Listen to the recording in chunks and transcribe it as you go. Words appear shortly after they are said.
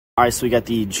All right, so we got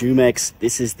the Jumex.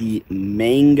 This is the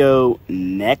mango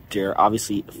nectar,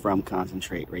 obviously from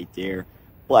concentrate right there.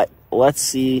 But let's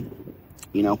see,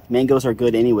 you know, mangoes are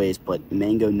good anyways, but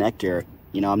mango nectar,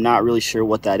 you know, I'm not really sure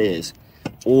what that is.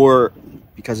 Or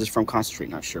because it's from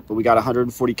concentrate, not sure. But we got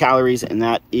 140 calories, and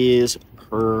that is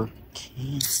per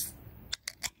can.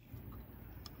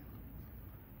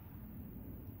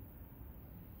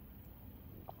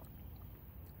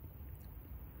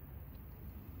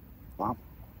 Wow.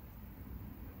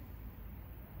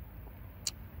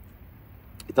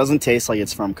 It doesn't taste like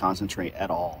it's from concentrate at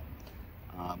all.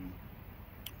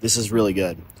 This is really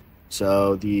good.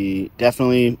 So the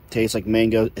definitely tastes like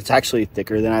mango. It's actually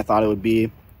thicker than I thought it would be.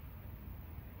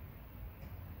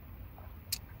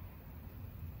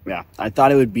 Yeah, I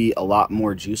thought it would be a lot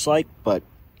more juice-like, but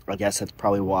I guess that's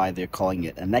probably why they're calling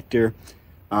it a nectar.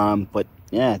 But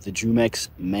yeah, the Jumex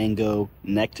mango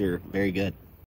nectar, very good.